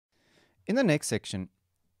In the next section,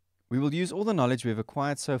 we will use all the knowledge we've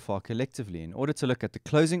acquired so far collectively in order to look at the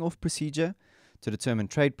closing off procedure, to determine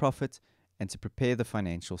trade profit, and to prepare the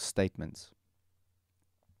financial statements.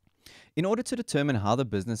 In order to determine how the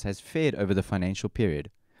business has fared over the financial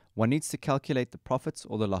period, one needs to calculate the profits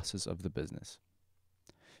or the losses of the business.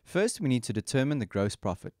 First, we need to determine the gross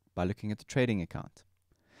profit by looking at the trading account.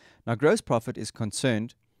 Now, gross profit is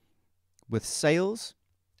concerned with sales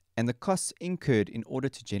and the costs incurred in order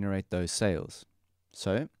to generate those sales.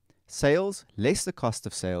 So, sales less the cost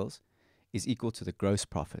of sales is equal to the gross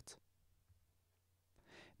profit.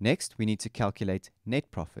 Next, we need to calculate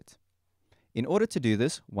net profit. In order to do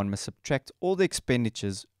this, one must subtract all the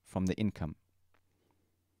expenditures from the income.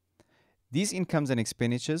 These incomes and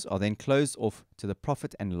expenditures are then closed off to the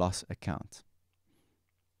profit and loss account.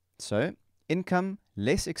 So, income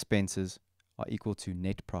less expenses are equal to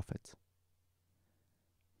net profit.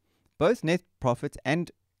 Both net profit and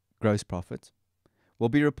gross profit will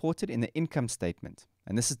be reported in the income statement,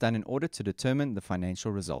 and this is done in order to determine the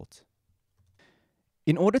financial result.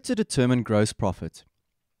 In order to determine gross profit,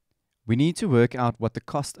 we need to work out what the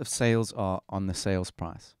cost of sales are on the sales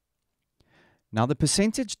price. Now, the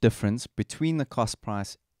percentage difference between the cost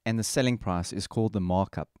price and the selling price is called the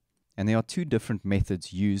markup, and there are two different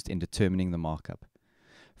methods used in determining the markup.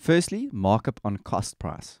 Firstly, markup on cost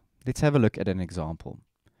price. Let's have a look at an example.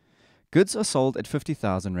 Goods are sold at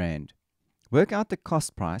 50,000 Rand. Work out the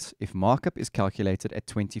cost price if markup is calculated at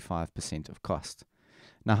 25% of cost.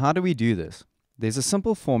 Now, how do we do this? There's a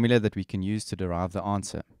simple formula that we can use to derive the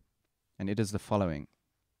answer, and it is the following.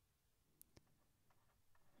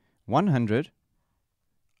 100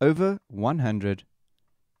 over 100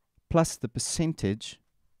 plus the percentage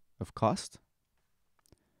of cost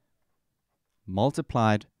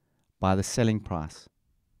multiplied by the selling price,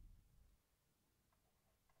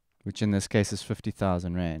 which in this case is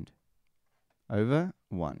 50,000 Rand, over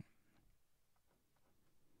 1.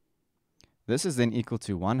 This is then equal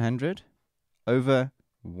to 100 over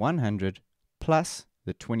 100 plus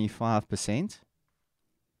the 25%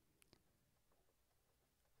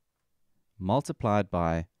 multiplied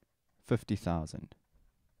by 50,000.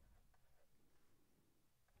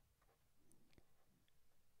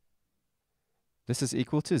 This is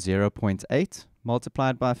equal to 0.8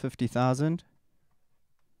 multiplied by 50,000,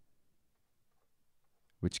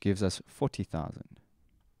 which gives us 40,000.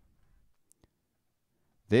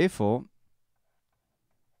 Therefore,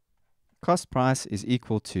 cost price is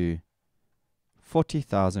equal to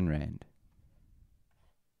 40,000 Rand.